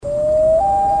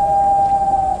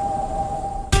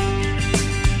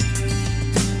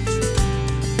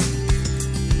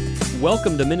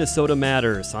Welcome to Minnesota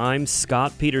Matters. I'm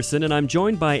Scott Peterson, and I'm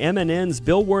joined by MNN's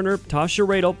Bill Werner, Tasha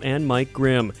Radel, and Mike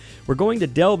Grimm. We're going to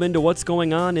delve into what's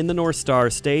going on in the North Star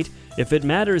State. If it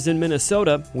matters in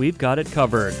Minnesota, we've got it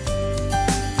covered.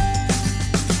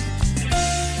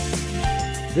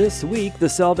 This week, the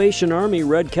Salvation Army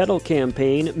Red Kettle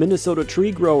Campaign, Minnesota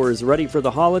tree growers ready for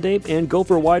the holiday, and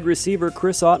Gopher wide receiver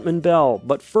Chris Ottman-Bell.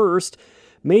 But first,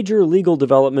 major legal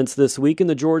developments this week in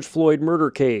the George Floyd murder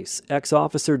case.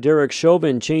 Ex-officer Derek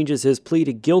Chauvin changes his plea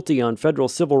to guilty on federal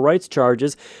civil rights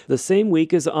charges the same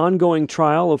week as ongoing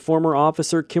trial of former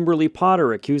officer Kimberly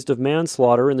Potter, accused of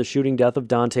manslaughter in the shooting death of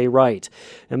Daunte Wright.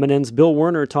 MNN's Bill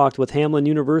Werner talked with Hamline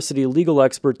University legal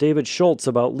expert David Schultz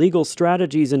about legal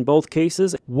strategies in both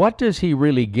cases. What does he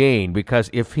really gain? Because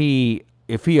if he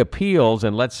appeals,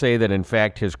 and let's say that in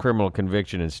fact his criminal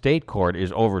conviction in state court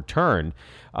is overturned,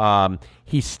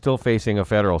 he's still facing a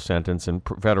federal sentence and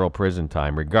federal prison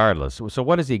time regardless. So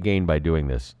what does he gain by doing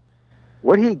this?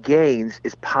 What he gains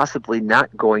is possibly not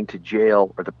going to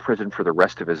jail or the prison for the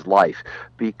rest of his life,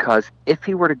 because if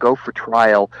he were to go for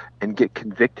trial and get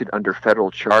convicted under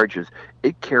federal charges,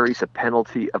 it carries a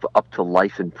penalty of up to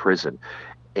life in prison.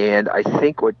 And I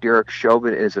think what Derek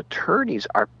Chauvin and his attorneys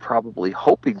are probably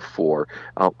hoping for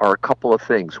are a couple of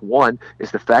things. One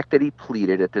is the fact that he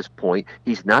pleaded at this point.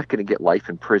 He's not going to get life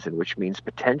in prison, which means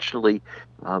potentially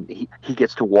he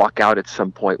gets to walk out at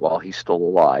some point while he's still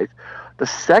alive. The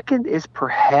second is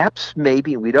perhaps,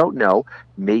 maybe, we don't know,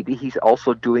 maybe he's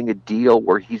also doing a deal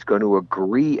where he's going to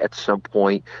agree at some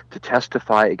point to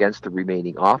testify against the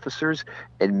remaining officers,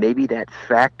 and maybe that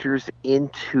factors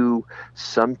into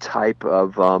some type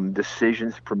of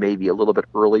decisions for maybe a little bit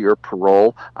earlier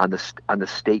parole on the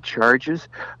state charges.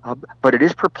 But it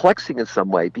is perplexing in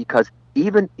some way, because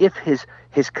even if his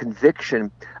conviction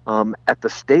at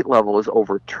the state level is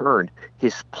overturned,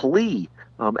 his plea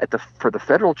for the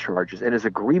federal charges and his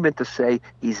agreement to say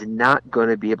he's not going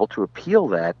to be able to appeal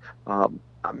that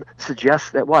suggests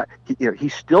that he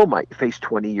still might face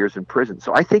 20 years in prison.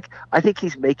 So I think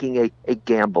he's making a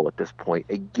gamble at this point,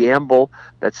 a gamble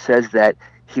that says that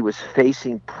he was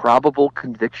facing probable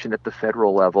conviction at the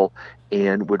federal level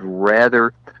and would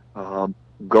rather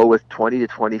go with 20 to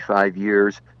 25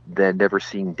 years than never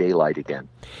seeing daylight again.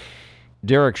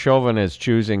 Derek Chauvin is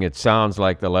choosing, it sounds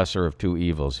like, the lesser of two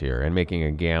evils here and making a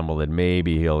gamble that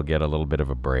maybe he'll get a little bit of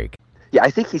a break. Yeah,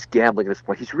 I think he's gambling at this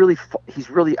point. He's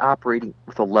really operating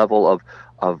with a level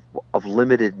of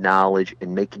limited knowledge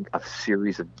and making a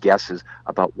series of guesses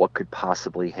about what could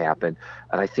possibly happen.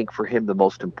 And I think for him, the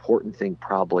most important thing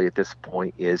probably at this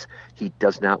point is he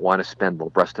does not want to spend the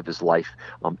rest of his life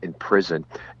in prison.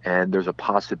 And there's a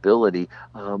possibility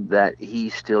that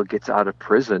he still gets out of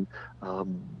prison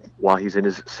while he's in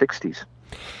his 60s.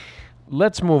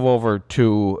 Let's move over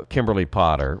to Kimberly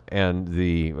Potter and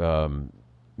the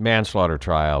manslaughter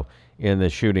trial in the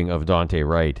shooting of Daunte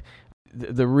Wright.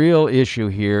 The real issue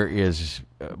here is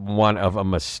one of a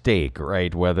mistake,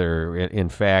 right? Whether, in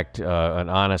fact, an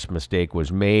honest mistake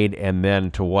was made, and then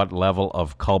to what level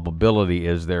of culpability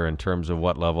is there in terms of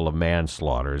what level of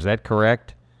manslaughter. Is that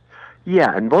correct?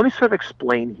 Yeah, and what I sort of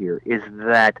explain here is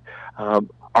that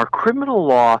our criminal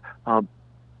law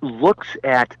looks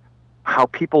at how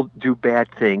people do bad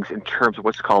things in terms of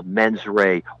what's called mens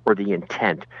rea, or the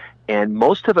intent. And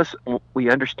most of us, we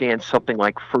understand something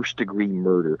like first-degree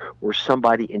murder, where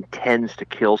somebody intends to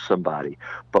kill somebody.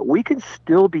 But we can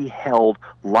still be held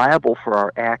liable for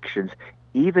our actions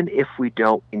even if we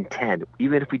don't intend,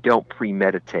 even if we don't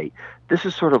premeditate. This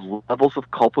is sort of levels of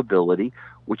culpability,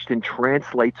 which then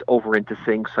translates over into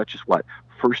things such as what?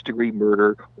 First-degree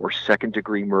murder or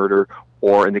second-degree murder,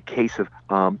 or in the case of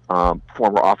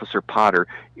former Officer Potter,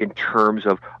 in terms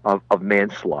of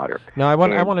manslaughter. Now, I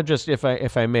want to just, if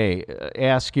I may,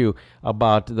 ask you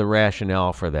about the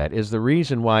rationale for that. Is the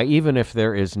reason why, even if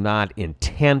there is not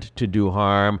intent to do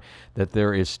harm, that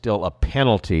there is still a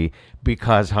penalty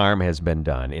because harm has been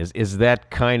done? Is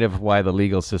that kind of why the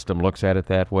legal system looks at it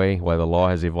that way, why the law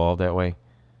has evolved that way?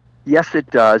 Yes, it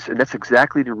does, and that's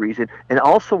exactly the reason. And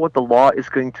also what the law is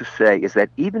going to say is that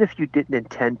even if you didn't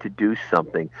intend to do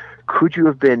something, could you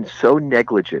have been so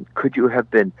negligent, could you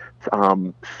have been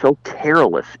so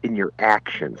careless in your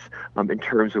actions in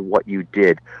terms of what you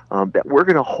did, that we're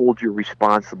going to hold you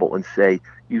responsible and say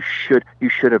you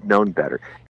should have known better.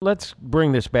 Let's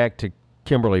bring this back to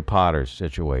Kimberly Potter's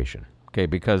situation, okay,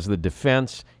 because the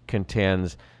defense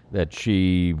contends that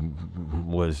she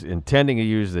was intending to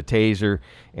use the taser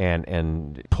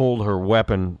and pulled her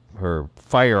weapon, her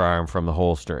firearm, from the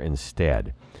holster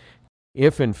instead.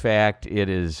 If in fact it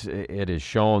is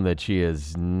shown that she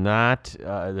is not,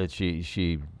 that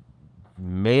she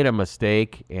made a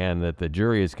mistake and that the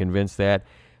jury is convinced that,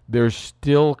 there's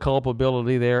still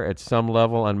culpability there at some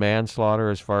level on manslaughter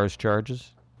as far as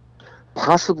charges?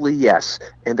 Possibly, yes.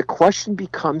 And the question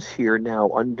becomes here now,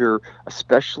 under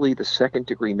especially the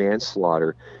second-degree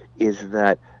manslaughter, is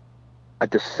that a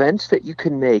defense that you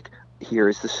can make here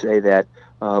is to say that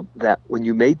that when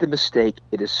you made the mistake,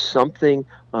 it is something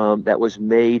that was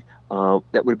made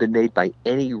that would have been made by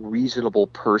any reasonable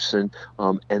person,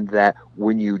 and that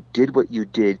when you did what you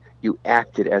did, you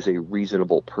acted as a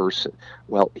reasonable person.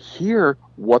 Well, here,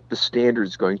 what the standard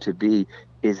is going to be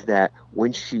is that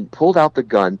when she pulled out the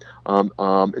gun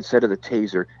instead of the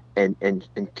taser and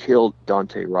killed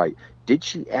Daunte Wright, did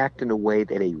she act in a way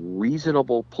that a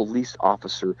reasonable police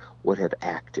officer would have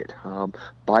acted?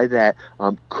 By that,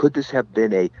 could this have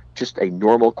been just a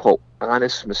normal, quote,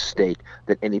 honest mistake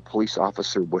that any police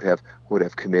officer would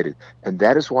have committed? And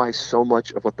that is why so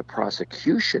much of what the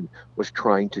prosecution was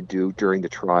trying to do during the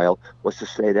trial was to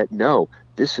say that no,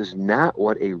 this is not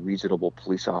what a reasonable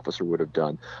police officer would have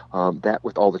done. That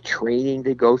with all the training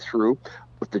they go through,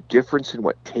 with the difference in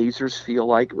what tasers feel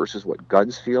like versus what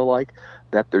guns feel like,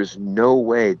 that there's no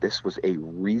way this was a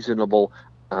reasonable,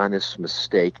 honest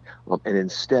mistake. And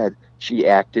instead, she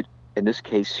acted, in this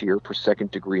case here, for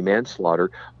second-degree manslaughter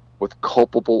with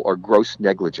culpable or gross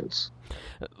negligence.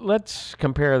 Let's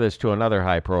compare this to another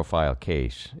high-profile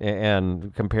case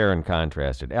and compare and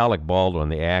contrast it. Alec Baldwin,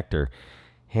 the actor,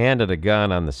 handed a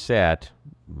gun on the set,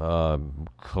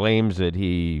 claims that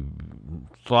he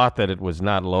thought that it was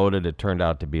not loaded. It turned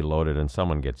out to be loaded, and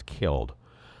someone gets killed.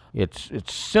 It's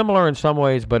similar in some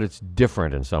ways, but it's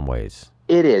different in some ways.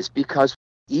 It is, because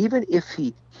even if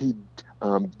he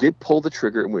did pull the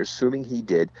trigger, and we're assuming he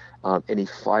did, and he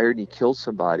fired and he killed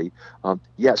somebody,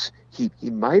 yes, he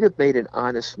might have made an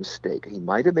honest mistake. He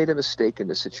might have made a mistake in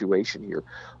the situation here.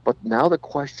 But now the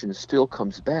question still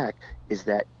comes back, is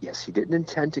that, yes, he didn't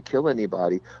intend to kill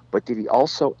anybody, but did he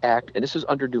also act, and this is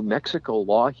under New Mexico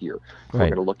law here, right. We're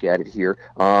going to look at it here,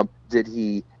 did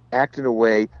he act in a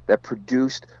way that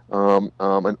produced an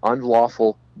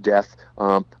unlawful death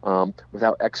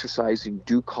without exercising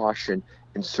due caution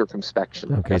and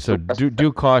circumspection? Okay, so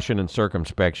due caution and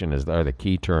circumspection are the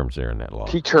key terms there in that law.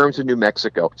 Key terms in New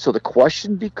Mexico. So the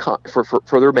question becomes,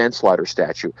 for their manslaughter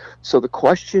statute, so the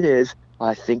question is,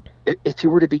 I think, if he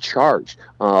were to be charged,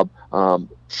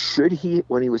 should he,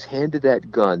 when he was handed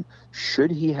that gun,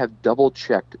 should he have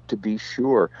double-checked to be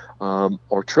sure,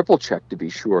 or triple-checked to be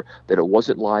sure that it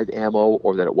wasn't live ammo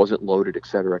or that it wasn't loaded, et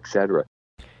cetera, et cetera?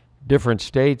 Different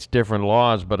states, different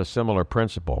laws, but a similar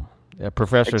principle.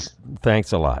 Professor,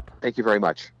 thanks a lot. Thank you very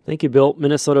much. Thank you, Bill.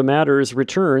 Minnesota Matters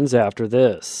returns after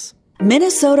this.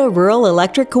 Minnesota Rural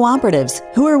Electric Cooperatives.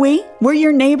 Who are we? We're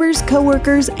your neighbors,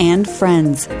 coworkers, and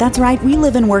friends. That's right, we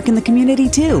live and work in the community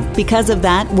too. Because of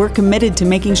that, we're committed to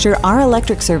making sure our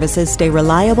electric services stay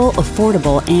reliable,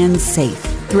 affordable, and safe.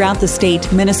 Throughout the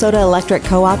state, Minnesota electric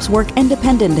co-ops work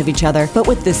independent of each other, but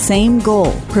with the same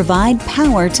goal: provide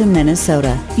power to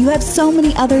Minnesota. You have so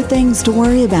many other things to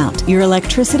worry about. Your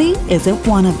electricity isn't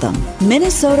one of them.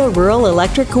 Minnesota Rural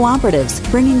Electric Cooperatives,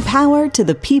 bringing power to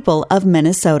the people of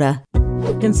Minnesota.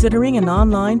 Considering an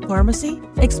online pharmacy?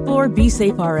 Explore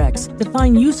BeSafeRx to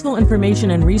find useful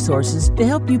information and resources to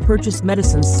help you purchase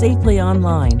medicines safely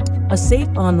online. A safe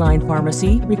online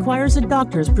pharmacy requires a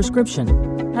doctor's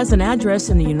prescription, has an address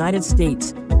in the United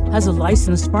States, has a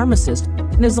licensed pharmacist,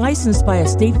 and is licensed by a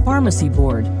state pharmacy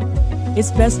board.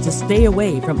 It's best to stay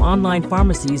away from online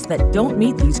pharmacies that don't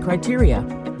meet these criteria.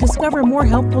 Discover more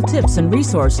helpful tips and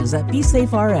resources at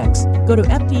BeSafeRx. Go to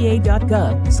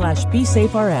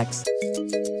fda.gov/BeSafeRx.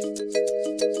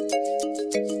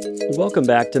 Welcome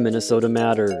back to Minnesota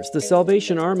Matters. The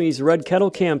Salvation Army's Red Kettle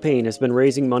campaign has been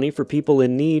raising money for people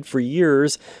in need for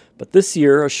years, but this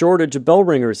year a shortage of bell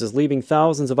ringers is leaving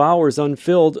thousands of hours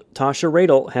unfilled. Tasha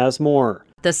Radel has more.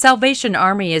 The Salvation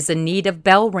Army is in need of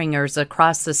bell ringers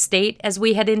across the state as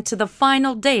we head into the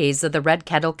final days of the Red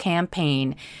Kettle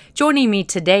campaign. Joining me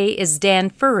today is Dan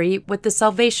Furry with the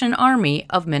Salvation Army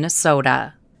of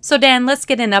Minnesota. So Dan, let's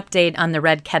get an update on the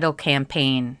Red Kettle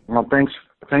campaign. Well, thanks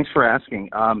for asking.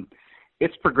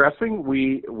 It's progressing.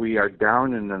 We are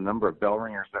down in the number of bell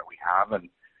ringers that we have,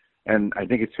 and I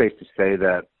think it's safe to say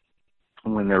that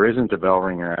when there isn't a bell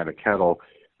ringer at a kettle,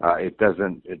 it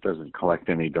doesn't collect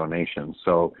any donations.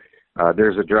 So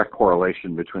there's a direct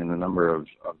correlation between the number of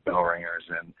bell ringers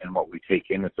and what we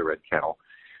take in at the Red Kettle.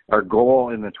 Our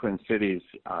goal in the Twin Cities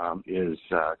is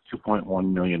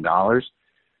 $2.1 million.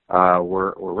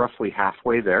 We're roughly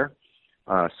halfway there.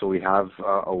 So we have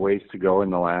a ways to go in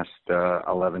the last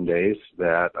 11 days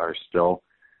that are still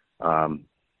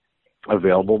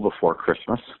available before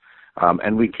Christmas.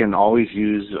 And we can always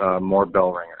use more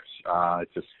bell ringers.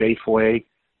 It's a safe way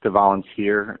to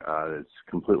volunteer. It's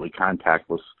completely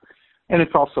contactless, and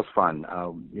it's also fun.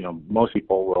 Most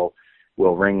people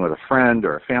will ring with a friend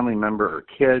or a family member or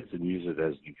kids and use it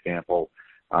as an example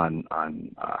on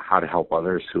how to help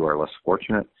others who are less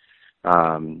fortunate.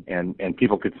 And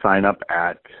people could sign up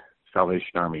at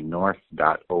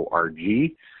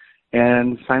salvationarmynorth.org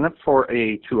and sign up for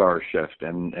a 2-hour shift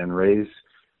and raise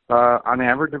on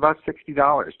average about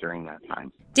 $60 during that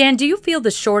time. Dan, do you feel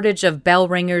the shortage of bell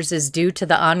ringers is due to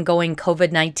the ongoing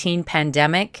COVID-19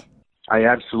 pandemic? I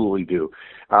absolutely do.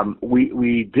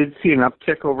 We did see an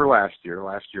uptick over last year.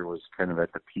 Last year was kind of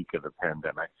at the peak of the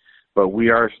pandemic, but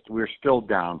we're still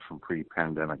down from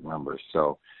pre-pandemic numbers.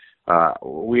 So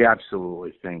we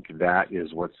absolutely think that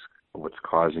is what's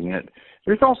causing it.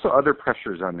 There's also other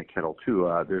pressures on the kettle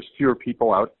too. There's fewer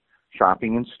people out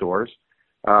shopping in stores.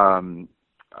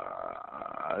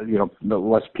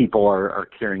 Less people are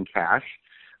carrying cash.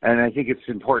 And I think it's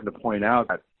important to point out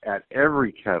that at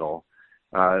every kettle,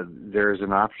 there's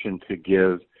an option to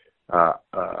give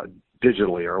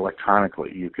digitally or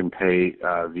electronically. You can pay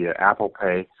via Apple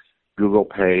Pay, Google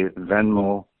Pay,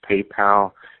 Venmo,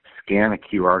 PayPal, scan a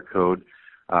QR code.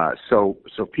 So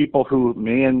people who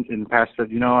may in the past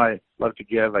said, I love to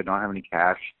give, I don't have any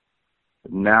cash,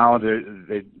 now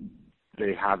they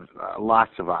have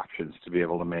lots of options to be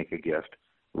able to make a gift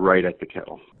right at the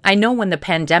kettle. I know when the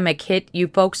pandemic hit, you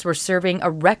folks were serving a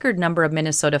record number of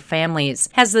Minnesota families.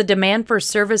 Has the demand for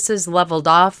services leveled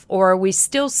off, or are we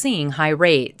still seeing high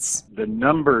rates? The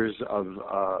numbers of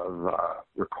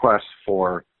requests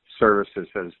for services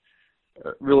has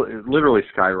literally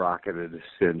skyrocketed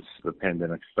since the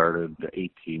pandemic started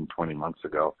 18, 20 months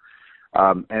ago.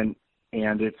 And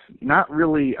it's not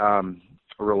really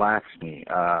relaxed me.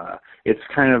 It's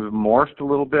kind of morphed a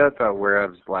little bit,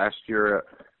 whereas last year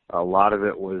a lot of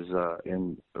it was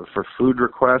for food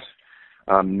requests.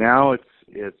 Now it's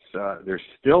there's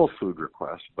still food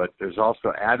requests, but there's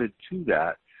also added to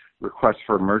that requests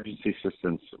for emergency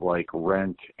assistance like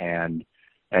rent and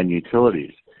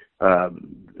utilities.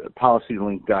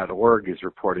 PolicyLink.org is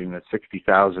reporting that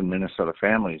 60,000 Minnesota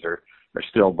families are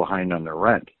still behind on their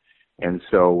rent. And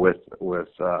so with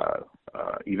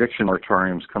eviction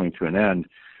moratoriums coming to an end,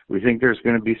 we think there's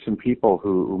going to be some people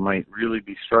who might really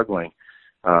be struggling,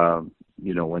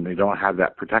 when they don't have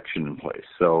that protection in place.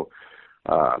 So,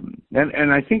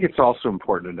 and I think it's also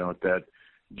important to note that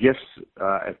gifts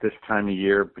at this time of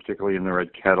year, particularly in the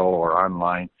Red Kettle or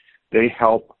online, they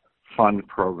help fund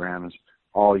programs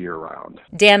all year round.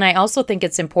 Dan, I also think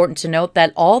it's important to note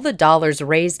that all the dollars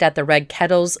raised at the Red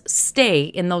Kettles stay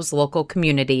in those local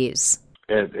communities.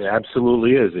 It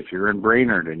absolutely is. If you're in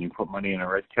Brainerd and you put money in a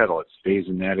Red Kettle, it stays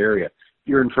in that area. If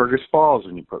you're in Fergus Falls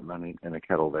and you put money in a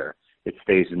kettle there, it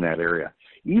stays in that area.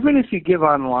 Even if you give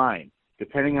online,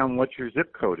 depending on what your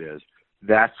zip code is,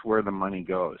 that's where the money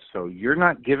goes. So you're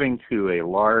not giving to a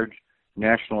large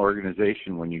national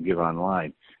organization when you give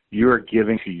online. You are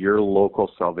giving to your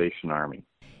local Salvation Army.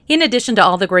 In addition to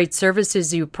all the great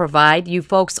services you provide, you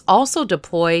folks also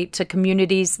deploy to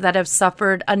communities that have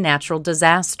suffered a natural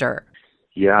disaster.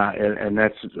 Yeah, and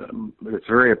it's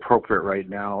very appropriate right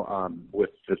now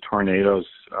with the tornadoes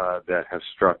that have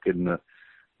struck in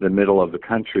the middle of the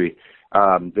country.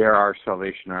 There are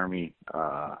Salvation Army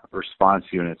response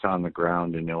units on the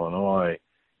ground in Illinois,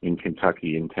 in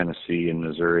Kentucky, in Tennessee, in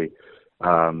Missouri.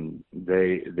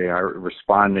 They are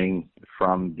responding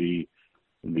from the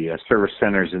service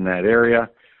centers in that area.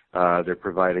 They're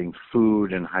providing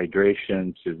food and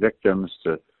hydration to victims,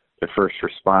 to first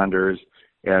responders,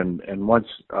 and once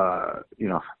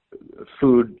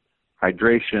food,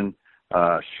 hydration,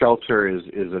 shelter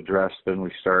is addressed, then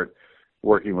we start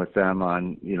working with them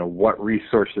on what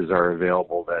resources are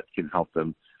available that can help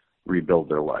them rebuild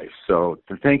their life. So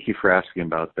thank you for asking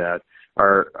about that.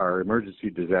 Our emergency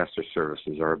disaster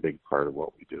services are a big part of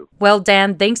what we do. Well,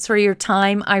 Dan, thanks for your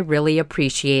time. I really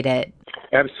appreciate it.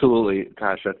 Absolutely,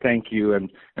 Tasha. Thank you.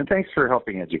 And thanks for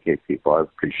helping educate people. I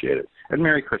appreciate it. And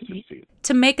Merry Christmas to you.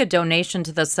 To make a donation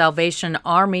to the Salvation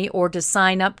Army or to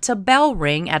sign up to Bell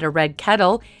Ring at a Red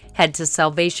Kettle, head to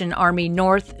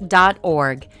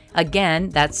salvationarmynorth.org. Again,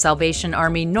 that's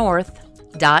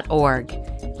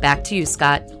salvationarmynorth.org. Back to you,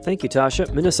 Scott. Thank you,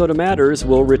 Tasha. Minnesota Matters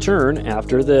will return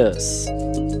after this.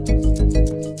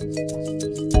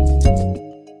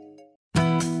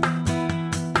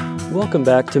 Welcome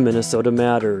back to Minnesota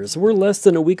Matters. We're less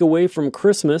than a week away from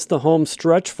Christmas, the home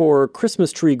stretch for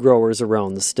Christmas tree growers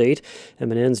around the state.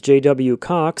 MNN's J.W.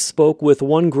 Cox spoke with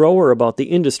one grower about the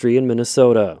industry in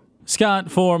Minnesota.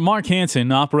 Scott, for Mark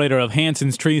Hansen, operator of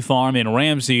Hansen's Tree Farm in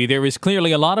Ramsey, there is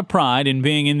clearly a lot of pride in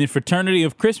being in the fraternity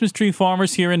of Christmas tree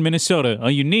farmers here in Minnesota, a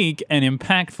unique and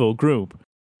impactful group.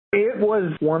 It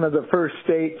was one of the first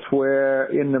states where,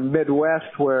 in the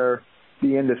Midwest, where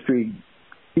the industry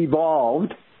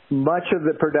evolved. Much of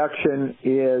the production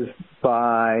is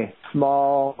by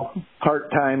small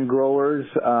part-time growers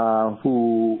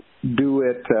who do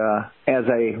it as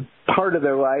a part of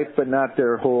their life, but not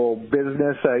their whole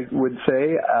business, I would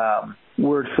say.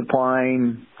 We're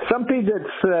supplying something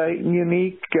that's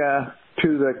unique to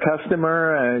the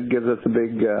customer. It gives us a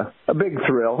big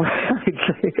thrill, I'd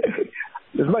say.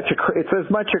 It's as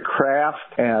much a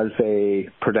craft as a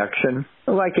production.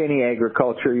 Like any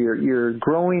agriculture, you're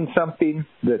growing something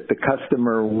that the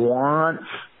customer wants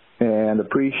and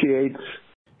appreciates.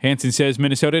 Hansen says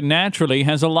Minnesota naturally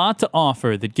has a lot to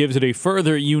offer that gives it a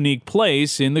further unique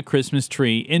place in the Christmas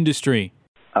tree industry.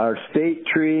 Our state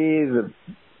tree, the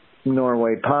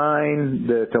Norway pine,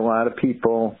 that a lot of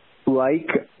people like,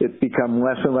 it's become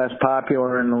less and less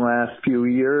popular in the last few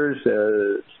years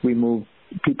as we move.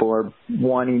 People are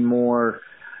wanting more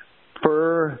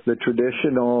fir, the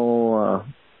traditional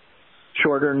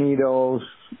shorter needles,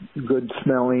 good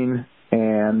smelling,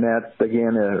 and that,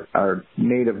 again, our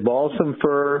native balsam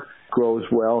fir grows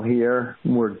well here.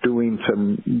 We're doing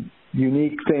some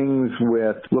unique things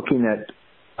with looking at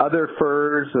other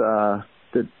firs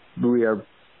that we are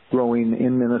growing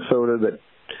in Minnesota that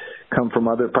come from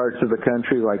other parts of the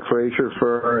country, like Fraser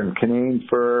fir and Canaan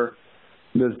fir.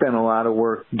 There's been a lot of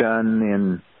work done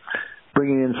in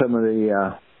bringing in some of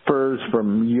the firs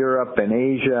from Europe and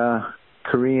Asia,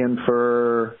 Korean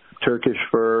fir, Turkish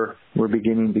fir. We're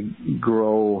beginning to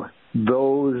grow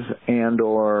those and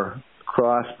or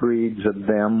crossbreeds of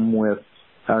them with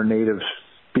our native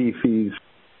species.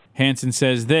 Hansen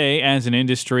says they, as an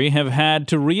industry, have had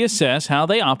to reassess how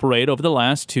they operate over the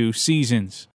last 2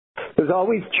 seasons. There's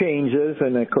always changes,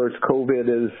 and of course COVID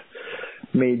has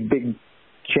made big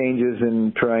changes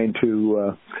in trying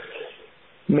to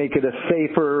make it a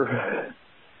safer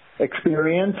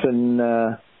experience, and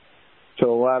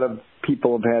so a lot of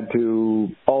people have had to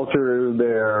alter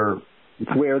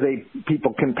where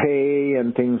people can pay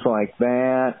and things like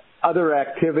that. Other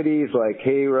activities like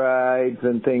hay rides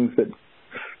and things that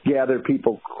gather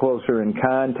people closer in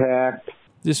contact.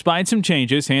 Despite some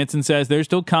changes, Hansen says they're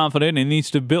still confident in the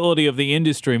stability of the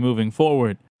industry moving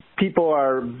forward. People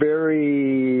are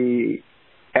very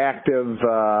active,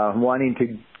 wanting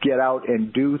to get out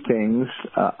and do things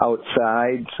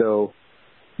outside. So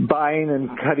buying and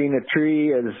cutting a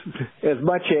tree is as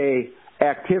much a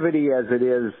activity as it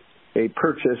is a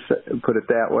purchase, put it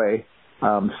that way.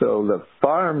 So the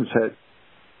farms had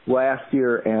last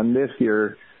year and this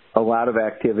year a lot of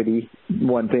activity.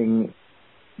 One thing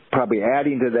probably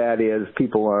adding to that is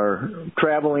people are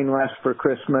traveling less for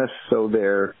Christmas, so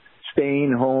they're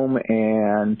staying home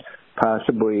and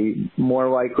possibly more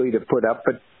likely to put up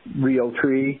a real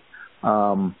tree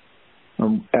or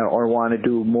want to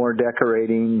do more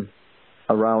decorating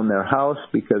around their house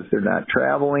because they're not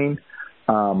traveling.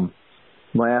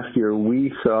 Last year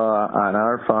we saw on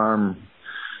our farm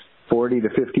 40 to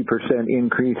 50%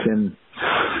 increase in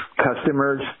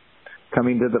customers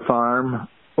coming to the farm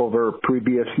over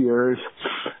previous years.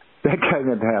 That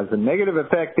kind of has a negative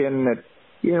effect in that,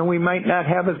 we might not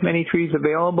have as many trees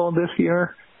available this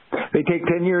year. They take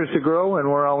 10 years to grow, and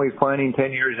we're always planning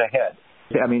 10 years ahead.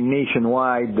 I mean,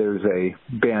 nationwide, there's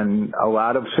been a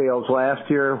lot of sales last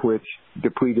year, which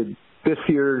depleted this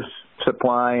year's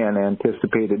supply and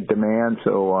anticipated demand.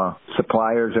 So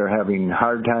suppliers are having a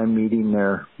hard time meeting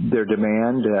their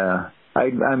demand.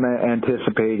 I'm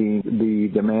anticipating the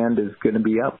demand is going to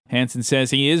be up. Hansen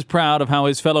says he is proud of how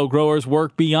his fellow growers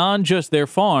work beyond just their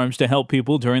farms to help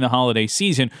people during the holiday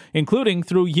season, including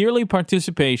through yearly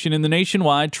participation in the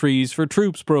nationwide Trees for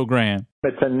Troops program.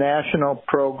 It's a national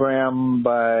program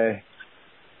by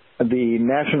the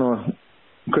National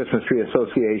Christmas Tree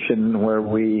Association where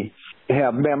we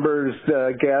have members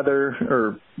gather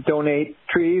or donate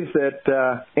trees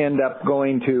that end up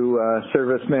going to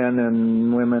servicemen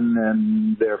and women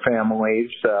and their families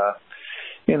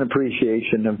in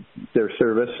appreciation of their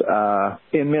service.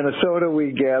 In Minnesota,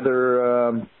 we gather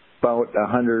about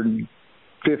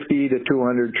 150 to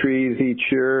 200 trees each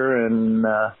year and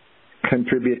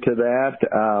contribute to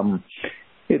that.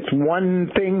 It's one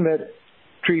thing that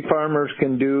tree farmers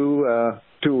can do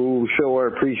to show our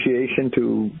appreciation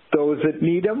to those that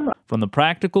need them. From the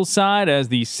practical side, as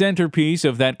the centerpiece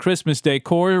of that Christmas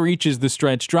decor reaches the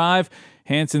stretch drive,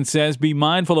 Hansen says be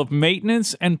mindful of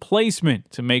maintenance and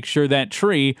placement to make sure that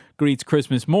tree greets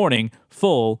Christmas morning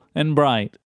full and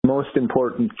bright. Most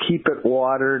important, keep it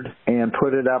watered and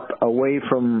put it up away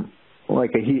from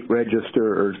like a heat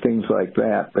register or things like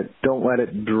that, but don't let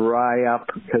it dry up,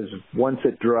 because once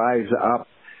it dries up,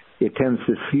 it tends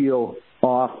to seal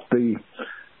off the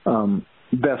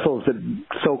vessels that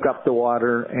soak up the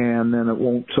water, and then it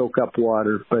won't soak up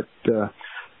water. But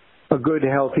a good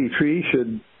healthy tree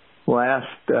should last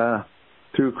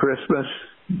through Christmas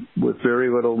with very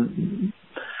little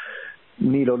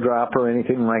needle drop or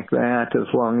anything like that, as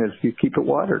long as you keep it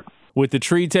watered. With the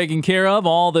tree taken care of,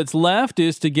 all that's left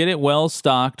is to get it well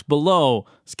stocked below.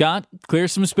 Scott, clear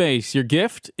some space. Your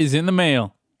gift is in the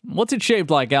mail. What's it shaped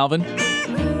like, Alvin?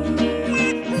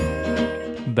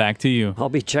 Back to you. I'll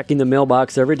be checking the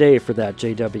mailbox every day for that,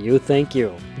 JW. Thank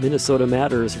you. Minnesota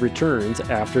Matters returns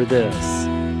after this.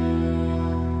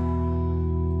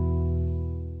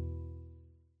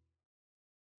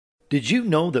 Did you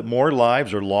know that more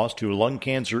lives are lost to lung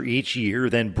cancer each year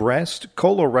than breast,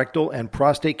 colorectal, and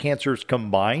prostate cancers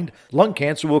combined? Lung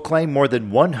cancer will claim more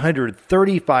than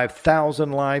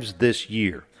 135,000 lives this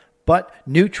year. But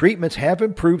new treatments have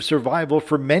improved survival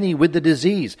for many with the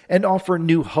disease and offer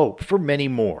new hope for many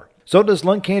more. So does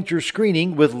lung cancer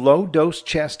screening with low-dose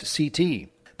chest CT.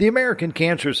 The American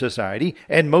Cancer Society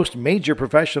and most major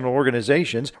professional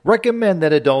organizations recommend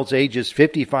that adults ages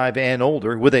 55 and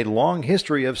older with a long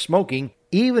history of smoking,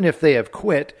 even if they have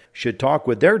quit, should talk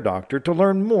with their doctor to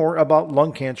learn more about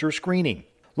lung cancer screening.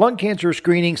 Lung cancer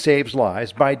screening saves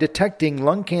lives by detecting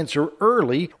lung cancer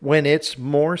early when it's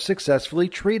more successfully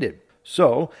treated.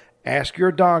 So, ask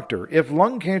your doctor if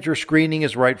lung cancer screening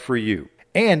is right for you.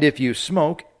 And if you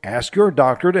smoke, ask your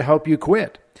doctor to help you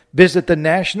quit. Visit the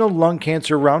National Lung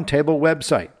Cancer Roundtable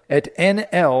website at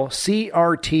nlcrt.org.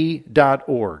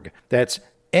 That's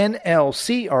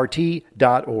nlcrt.org.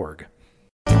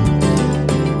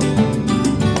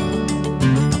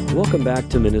 Welcome back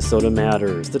to Minnesota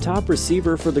Matters. The top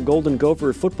receiver for the Golden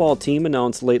Gopher football team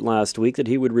announced late last week that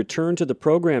he would return to the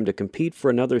program to compete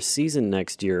for another season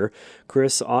next year.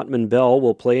 Chris Ottman-Bell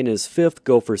will play in his fifth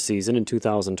Gopher season in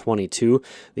 2022.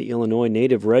 The Illinois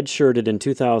native redshirted in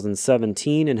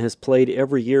 2017 and has played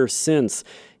every year since.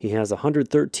 He has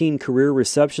 113 career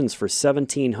receptions for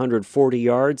 1,740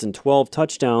 yards and 12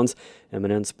 touchdowns.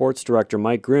 M&N Sports Director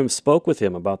Mike Grimm spoke with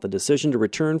him about the decision to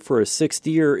return for a sixth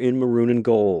year in maroon and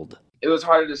gold. It was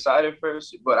hard to decide at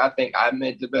first, but I think I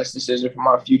made the best decision for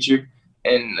my future.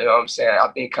 And you know what I'm saying? I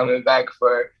think coming back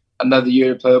for another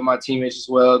year to play with my teammates as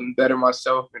well and better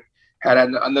myself, and had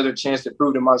another chance to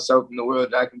prove to myself in the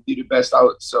world that I can be the best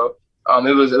out. So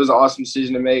it was an awesome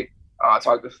decision to make. I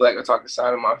talked to Fleck, I talked to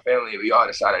Simon and my family, and we all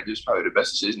decided it was probably the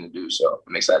best decision to do. So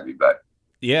I'm excited to be back.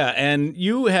 Yeah, and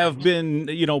you have been,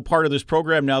 part of this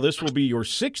program now. This will be your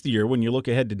sixth year when you look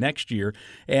ahead to next year,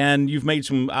 and you've made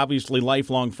some obviously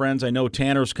lifelong friends. I know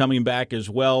Tanner's coming back as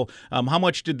well. How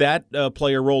much did that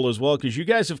play a role as well? Because you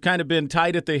guys have kind of been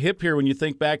tied at the hip here when you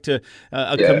think back to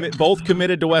both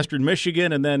committed to Western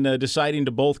Michigan and then deciding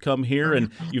to both come here, and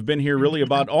you've been here really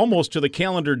about almost to the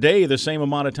calendar day the same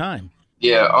amount of time.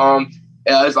 Yeah,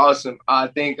 it's awesome. I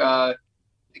think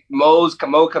Mo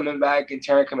coming back and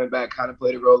Taryn coming back kind of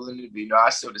played a role in it.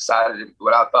 I still decided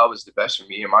what I thought was the best for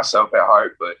me and myself at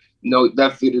heart. But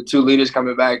definitely the two leaders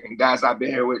coming back and guys I've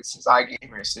been here with since I came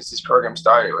here, since this program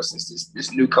started, or since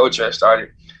this new coach has started.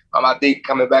 I think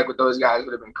coming back with those guys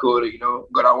would have been cool to go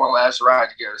on one last ride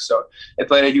together. So it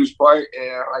played a huge part.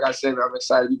 And like I said, I'm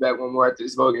excited to be back one more at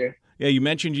this bowl game. Yeah, you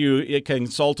mentioned you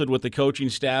consulted with the coaching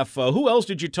staff. Who else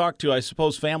did you talk to? I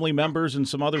suppose family members and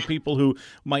some other people who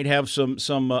might have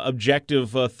some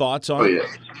objective thoughts on it. Oh, yeah.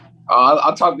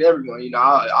 I'll talk to everyone.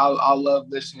 I love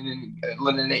listening and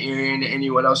lending an ear to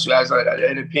anyone else who has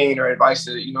an opinion or advice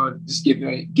to just give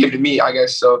to me, I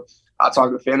guess. So I talk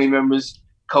to family members,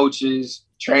 coaches,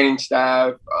 training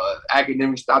staff,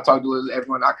 academic staff. I talk to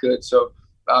everyone I could. So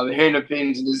hearing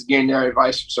opinions and just getting their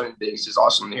advice for certain things is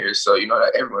awesome to hear. So,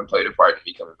 that everyone played a part in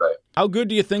me coming back. How good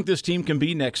do you think this team can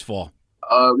be next fall?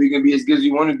 We can be as good as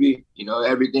we want to be.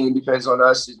 Everything depends on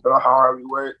us. It's about how hard we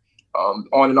work,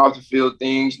 on and off the field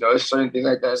things. There's certain things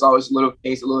like that. It's always little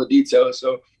things, a little detail.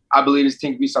 So I believe this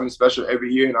team can be something special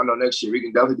every year, and I know next year we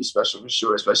can definitely be special for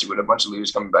sure, especially with a bunch of leaders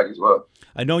coming back as well.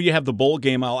 I know you have the bowl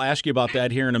game. I'll ask you about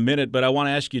that here in a minute, but I want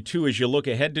to ask you, too, as you look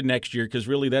ahead to next year, because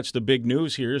really that's the big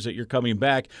news here is that you're coming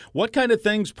back. What kind of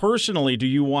things personally do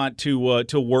you want to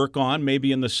work on,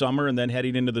 maybe in the summer and then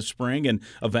heading into the spring and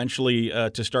eventually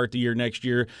to start the year next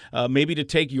year, maybe to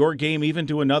take your game even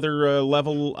to another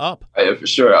level up? Yeah, for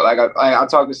sure. Like I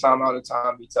talk to Simon all the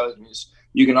time. He tells me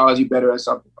you can always be better at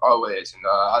something, always. And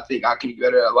I think I can be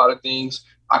better at a lot of things.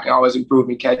 I can always improve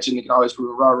in catching. I can always improve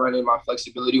in route running, my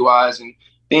flexibility-wise. And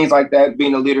things like that,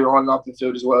 being a leader on and off the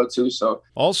field as well, too. So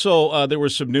also, there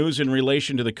was some news in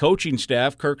relation to the coaching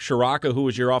staff. Kirk Ciarrocca, who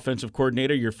was your offensive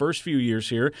coordinator your first few years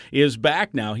here, is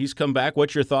back now. He's come back.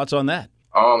 What's your thoughts on that?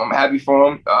 I'm happy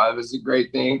for him. It was a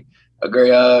great thing, a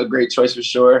great choice for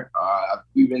sure.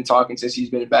 We've been talking since he's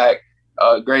been back.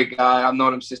 Great guy. I've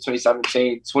known him since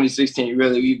 2017. 2016, he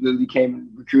really came and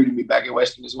recruited me back at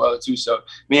Western as well, too. So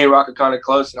me and Rock are kind of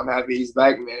close, and I'm happy he's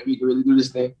back, man. We can really do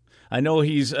this thing. I know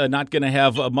he's not going to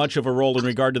have much of a role in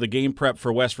regard to the game prep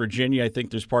for West Virginia. I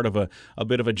think there's part of a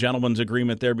bit of a gentleman's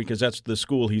agreement there because that's the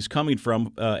school he's coming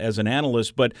from as an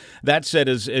analyst. But that said,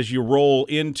 as you roll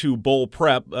into bowl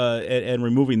prep and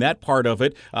removing that part of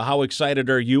it, how excited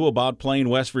are you about playing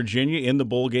West Virginia in the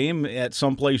bowl game at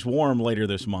someplace warm later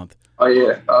this month? Oh,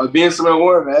 yeah. Being somewhere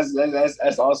warm,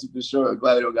 that's awesome for sure.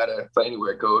 Glad we don't got to play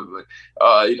anywhere cold.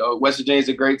 But, West Virginia's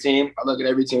a great team. I look at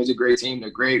every team as a great team.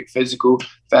 They're great, physical,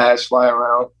 fast, fly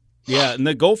around. Yeah, and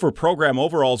the Gopher program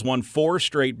overall has won 4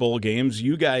 straight bowl games.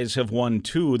 You guys have won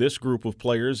 2, this group of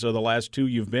players, the last 2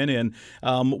 you've been in.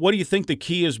 What do you think the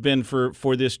key has been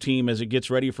for this team as it gets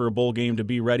ready for a bowl game to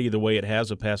be ready the way it has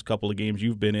the past couple of games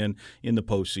you've been in the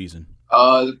postseason?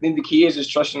 I think the key is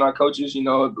just trusting our coaches,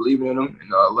 believing in them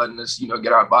and letting us,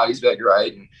 get our bodies back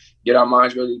right and get our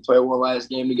minds ready to play one last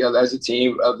game together as a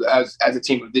team as a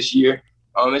team of this year.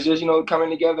 It's just, coming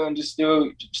together and just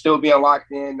still being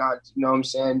locked in, not,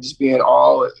 just being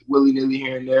all willy-nilly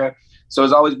here and there. So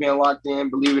it's always being locked in,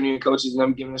 believing in your coaches and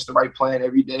them giving us the right plan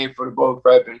every day for the bowl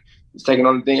prep and just taking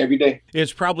on the thing every day.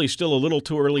 It's probably still a little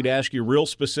too early to ask you real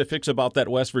specifics about that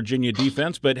West Virginia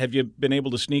defense, but have you been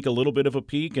able to sneak a little bit of a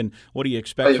peek? And what do you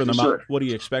expect from the What do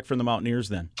you expect from the Mountaineers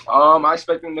then? I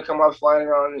expect them to come out flying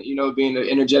around, being an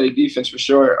energetic defense for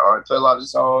sure. Play a lot of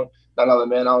zone, not another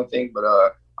man, I don't think, but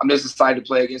I'm just excited to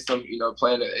play against them.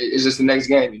 It's just the next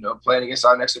game. Playing against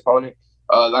our next opponent.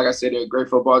 Like I said, they're a great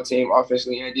football team,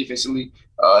 offensively and defensively.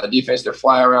 Defense, they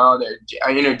fly around, they're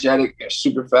energetic, they're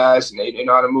super fast, and they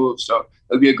know how to move. So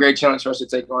it'll be a great challenge for us to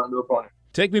take on a new opponent.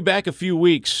 Take me back a few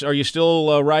weeks. Are you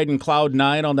still riding Cloud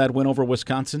 9 on that win over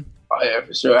Wisconsin? Oh, yeah,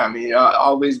 for sure.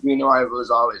 Always being a rival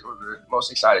is always one of the most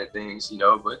exciting things,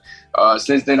 But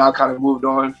since then, I've kind of moved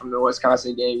on from the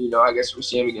Wisconsin game. I guess we'll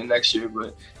see him again next year.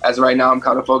 But as of right now, I'm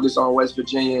kind of focused on West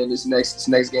Virginia and this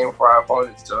next game for our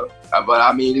opponents. So,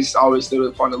 it's always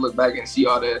still fun to look back and see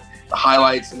all the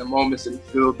highlights and the moments in the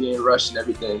field being rushed and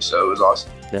everything. So it was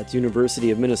awesome. That's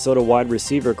University of Minnesota wide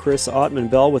receiver Chris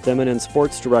Ottman-Bell with MNN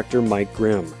Sports Director Mike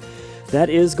Grimm. That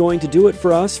is going to do it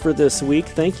for us for this week.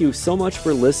 Thank you so much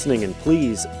for listening, and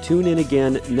please tune in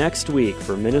again next week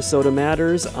for Minnesota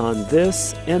Matters on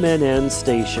this MNN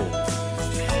station.